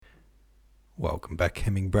Welcome back,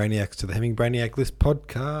 Hemming Brainiacs, to the Hemming Brainiac List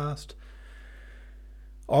podcast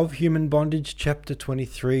of Human Bondage, Chapter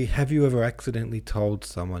 23. Have you ever accidentally told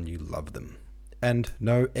someone you love them? And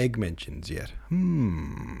no egg mentions yet.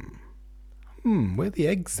 Where the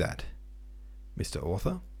eggs at, Mr.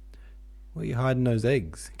 Author? Where you hiding those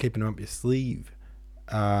eggs? Keeping them up your sleeve?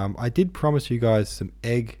 I did promise you guys some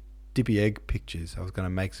dippy egg pictures. I was going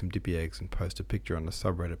to make some dippy eggs and post a picture on the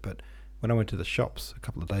subreddit, but when I went to the shops a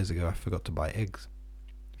couple of days ago, I forgot to buy eggs,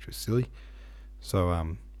 which was silly. So,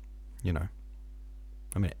 I'm in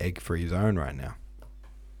an egg-free zone right now.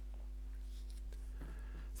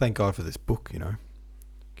 Thank God for this book,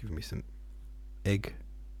 giving me some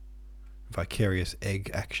vicarious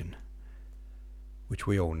egg action, which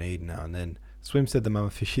we all need now and then. Swim said the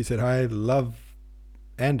mama fish. He said, I love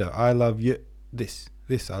you. I love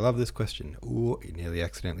this question. Ooh, he nearly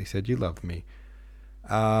accidentally said you love me.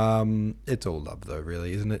 It's all love though,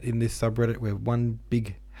 really, isn't it? In this subreddit, we're one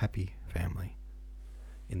big happy family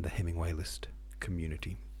in the Hemingway List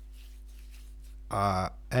community.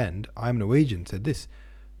 And I'm Norwegian said this.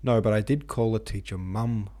 No, but I did call a teacher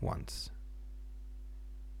mum once.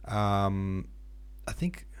 I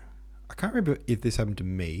can't remember if this happened to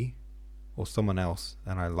me or someone else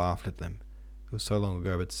and I laughed at them. It was so long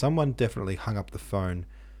ago, but someone definitely hung up the phone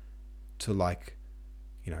to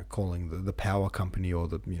calling the power company or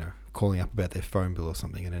calling up about their phone bill or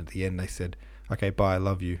something. And at the end they said, okay, bye, I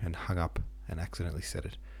love you, and hung up and accidentally said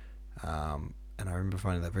it. And I remember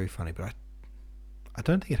finding that very funny, but I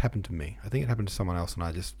don't think it happened to me. I think it happened to someone else and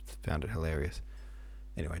I just found it hilarious.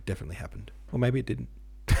 Anyway, it definitely happened. Or maybe it didn't.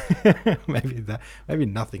 Maybe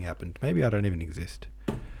nothing happened. Maybe I don't even exist.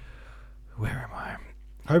 Where am I?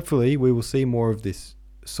 Hopefully we will see more of this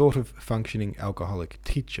sort of functioning alcoholic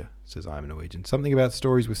teacher, says I'm Norwegian. Something about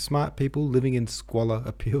stories with smart people living in squalor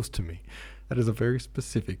appeals to me. That is a very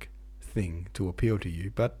specific thing to appeal to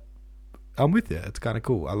you, but I'm with you. It's kind of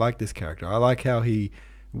cool. I like this character. I like how he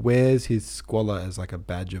wears his squalor as like a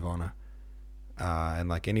badge of honor. And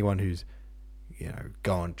like anyone who's,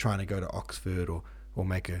 trying to go to Oxford or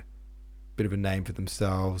make a bit of a name for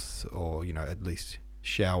themselves or, at least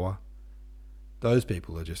shower. Those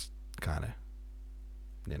people are just kind of,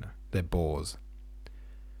 they're bores.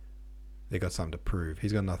 They got something to prove.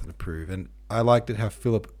 He's got nothing to prove. And I liked it how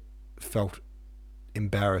Philip felt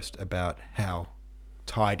embarrassed about how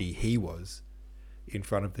tidy he was in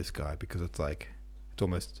front of this guy, because it's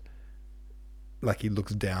almost like he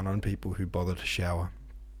looks down on people who bother to shower.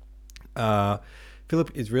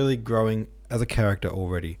 Philip is really growing as a character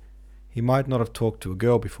already. He might not have talked to a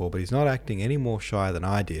girl before, but he's not acting any more shy than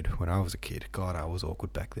I did when I was a kid. God, I was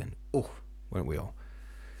awkward back then. Oh, weren't we all?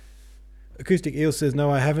 Acoustic Eel says, no,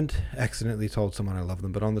 I haven't accidentally told someone I love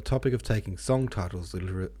them, but on the topic of taking song titles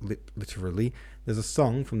literally, there's a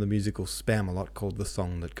song from the musical Spam-A-Lot called The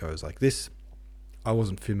Song That Goes Like This. I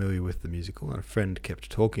wasn't familiar with the musical, and a friend kept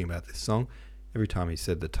talking about this song. Every time he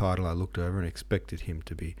said the title, I looked over and expected him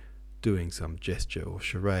to be doing some gesture or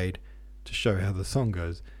charade to show how the song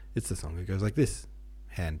goes. It's the song that goes like this,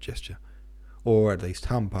 hand gesture. Or at least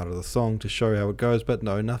hum part of the song to show how it goes, but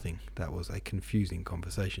no, nothing. That was a confusing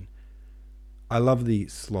conversation. I love the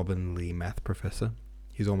slovenly math professor.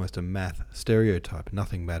 He's almost a math stereotype.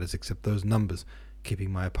 Nothing matters except those numbers. Keeping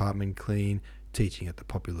my apartment clean, teaching at the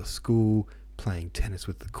popular school, playing tennis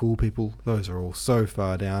with the cool people. Those are all so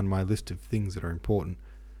far down my list of things that are important.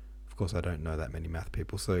 Of course, I don't know that many math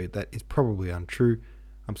people, so that is probably untrue.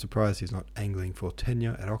 I'm surprised he's not angling for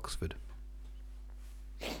tenure at Oxford.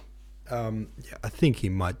 I think he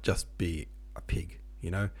might just be a pig,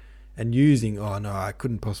 and using, oh no, I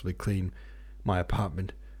couldn't possibly clean my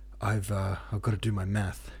apartment. I've got to do my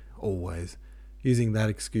math always. Using that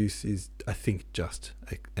excuse is, I think, just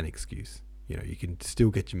an excuse. You can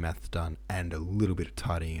still get your maths done and a little bit of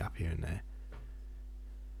tidying up here and there.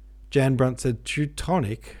 Jan Brunt said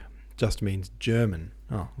Teutonic just means German.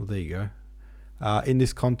 Oh, well, there you go. In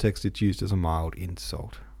this context, it's used as a mild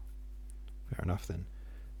insult. Fair enough then.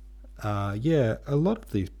 A lot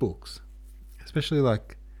of these books, especially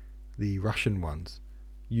like the Russian ones,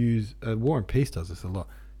 use War and Peace does this a lot.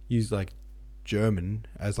 Use like German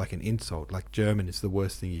as like an insult. Like German is the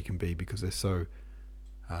worst thing you can be because they're so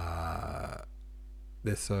I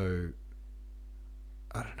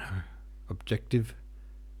don't know, objective.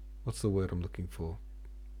 What's the word I'm looking for?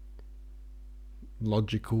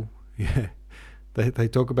 Logical. Yeah. They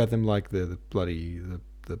talk about them like the bloody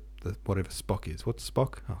the whatever Spock is. What's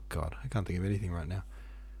Spock? Oh God, I can't think of anything right now.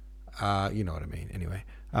 You know what I mean. Anyway,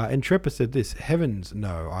 Intrepid said this: heavens,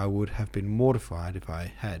 no, I would have been mortified if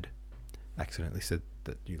I had accidentally said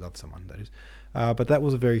that you loved someone. That is, but that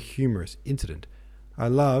was a very humorous incident. I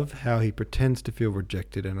love how he pretends to feel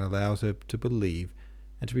rejected and allows her to believe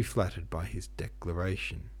and to be flattered by his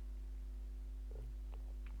declaration.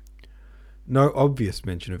 No obvious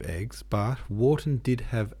mention of eggs, but Wharton did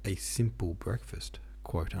have a simple breakfast,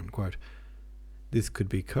 quote unquote. This could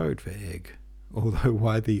be code for egg, although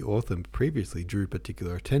why the author previously drew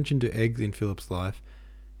particular attention to eggs in Philip's life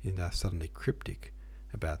and are suddenly cryptic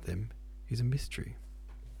about them is a mystery.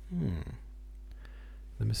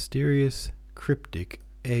 The mysterious, cryptic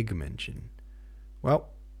egg mention. Well,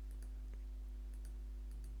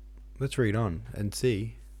 let's read on and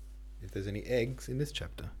see if there's any eggs in this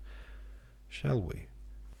chapter. Shall we?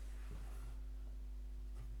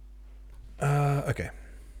 Okay.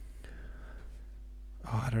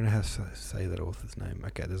 Oh, I don't know how to say that author's name.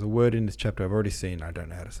 Okay, there's a word in this chapter I've already seen. I don't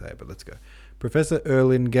know how to say it, but let's go. Professor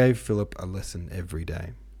Erlin gave Philip a lesson every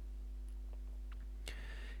day.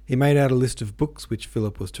 He made out a list of books which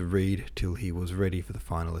Philip was to read till he was ready for the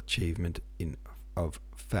final achievement of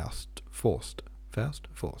Faust. That's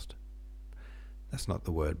not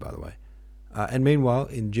the word, by the way. And meanwhile,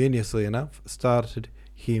 ingeniously enough, started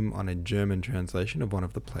him on a German translation of one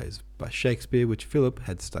of the plays by Shakespeare which Philip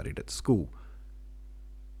had studied at school.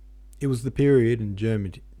 It was the period in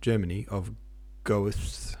Germany of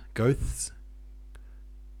Goeths, Goeths,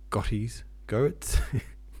 Goethe, Goeth.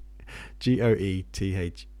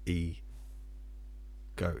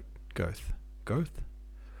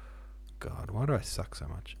 God, why do I suck so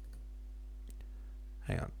much?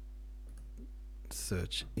 Hang on.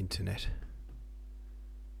 Search internet.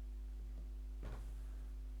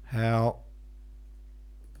 How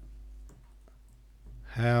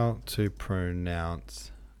to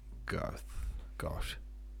pronounce Goth. Gosh.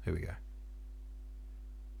 Here we go.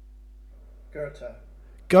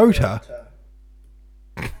 Goethe?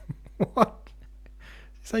 What? Did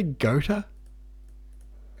you say Goethe?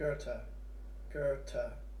 Goethe.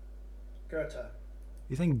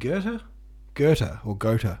 You saying Goethe? Goethe or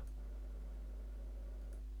Goethe?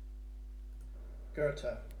 Goethe.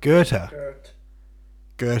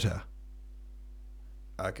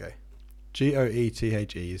 Okay.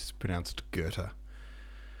 Goethe is pronounced Goethe.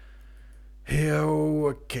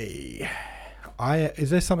 Okay. Is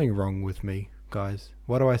there something wrong with me, guys?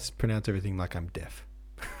 Why do I pronounce everything like I'm deaf?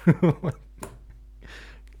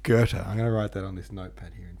 Goethe. I'm going to write that on this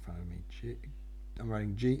notepad here in front of me. I'm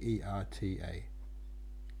writing Gerta.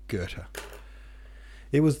 Goethe.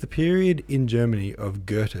 It was the period in Germany of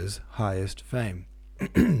Goethe's highest fame.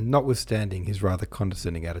 Notwithstanding his rather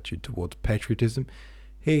condescending attitude towards patriotism,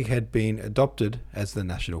 he had been adopted as the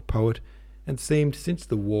national poet and seemed, since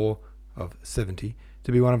the War of '70,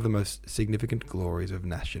 to be one of the most significant glories of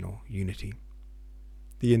national unity.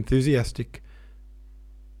 The enthusiastic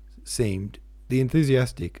seemed in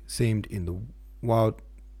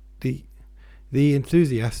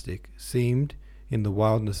the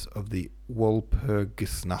wildness of the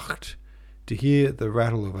Walpurgisnacht to hear the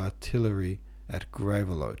rattle of artillery at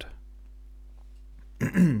Gravelotte.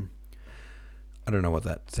 I don't know what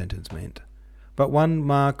that sentence meant. But one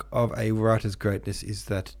mark of a writer's greatness is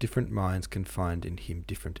that different minds can find in him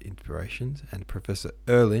different inspirations, and Professor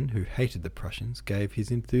Erlin, who hated the Prussians, gave his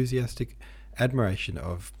enthusiastic admiration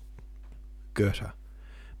of Goethe,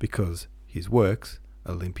 because his works,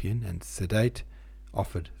 Olympian and sedate,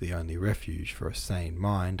 offered the only refuge for a sane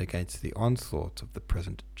mind against the onslaughts of the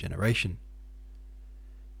present generation.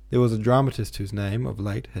 There was a dramatist whose name of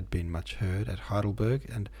late had been much heard at Heidelberg,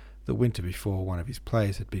 and the winter before one of his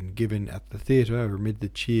plays had been given at the theatre amid the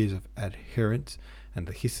cheers of adherents and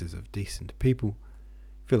the hisses of decent people.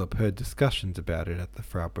 Philip heard discussions about it at the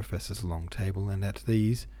Frau Professor's long table, and at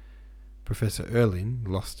these Professor Erlin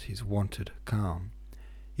lost his wonted calm.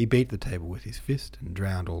 He beat the table with his fist and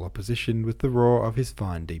drowned all opposition with the roar of his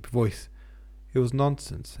fine deep voice. It was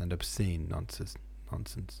nonsense, and obscene nonsense.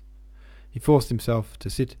 He forced himself to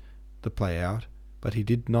sit the play out, but he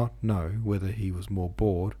did not know whether he was more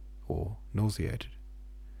bored or nauseated.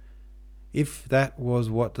 If that was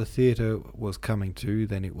what the theatre was coming to,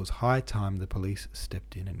 then it was high time the police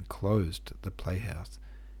stepped in and closed the playhouse.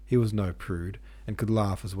 He was no prude, and could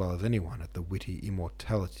laugh as well as anyone at the witty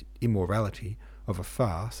immorality of a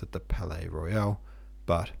farce at the Palais Royal,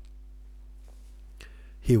 but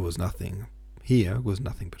here was nothing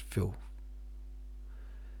but filth.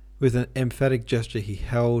 With an emphatic gesture he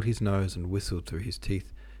held his nose and whistled through his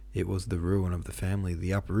teeth. It was the ruin of the family,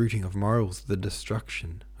 the uprooting of morals, the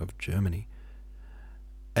destruction of Germany.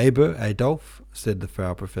 Adolf, said the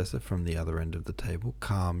Frau Professor from the other end of the table,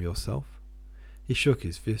 calm yourself. He shook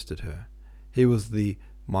his fist at her. He was the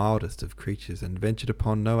mildest of creatures, and ventured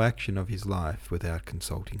upon no action of his life without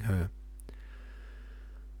consulting her.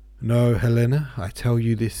 No, Helena, I tell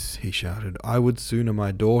you this, he shouted. I would sooner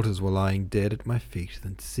my daughters were lying dead at my feet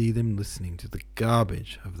than see them listening to the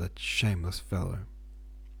garbage of that shameless fellow.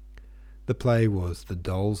 The play was The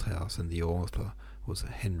Doll's House, and the author was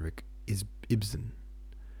Henrik Ibsen.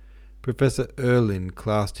 Professor Erlin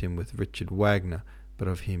classed him with Richard Wagner, but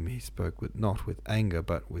of him he spoke not with anger,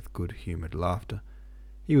 but with good-humoured laughter.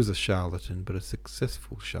 He was a charlatan, but a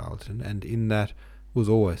successful charlatan, and in that was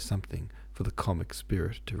always something for the comic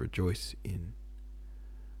spirit to rejoice in.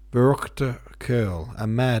 Verrückter Kerl, a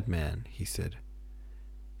madman, he said.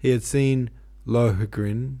 He had seen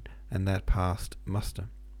Lohengrin, and that passed muster.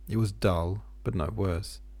 It was dull, but no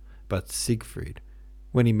worse. But Siegfried,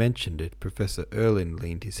 when he mentioned it, Professor Erlin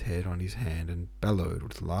leaned his head on his hand and bellowed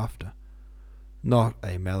with laughter. Not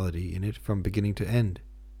a melody in it from beginning to end.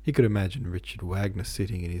 He could imagine Richard Wagner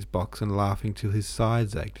sitting in his box and laughing till his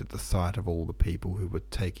sides ached at the sight of all the people who were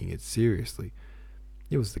taking it seriously.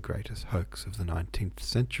 It was the greatest hoax of the 19th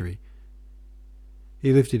century.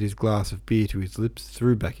 He lifted his glass of beer to his lips,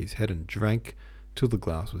 threw back his head and drank till the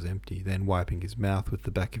glass was empty. Then, wiping his mouth with the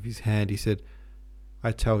back of his hand, he said,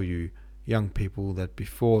 I tell you, young people, that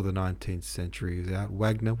before the 19th century is out,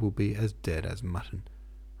 Wagner will be as dead as mutton.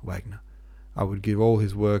 Wagner. I would give all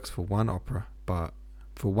his works for one opera by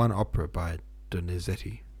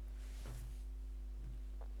Donizetti.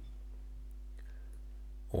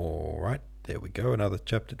 Alright, there we go, another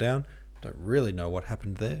chapter down. Don't really know what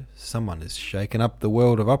happened there. Someone is shaking up the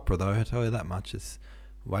world of opera, though, I tell you that much. This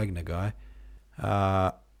Wagner guy.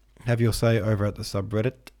 Have your say over at the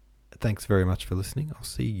subreddit. Thanks very much for listening. I'll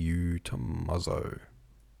see you tomorrow.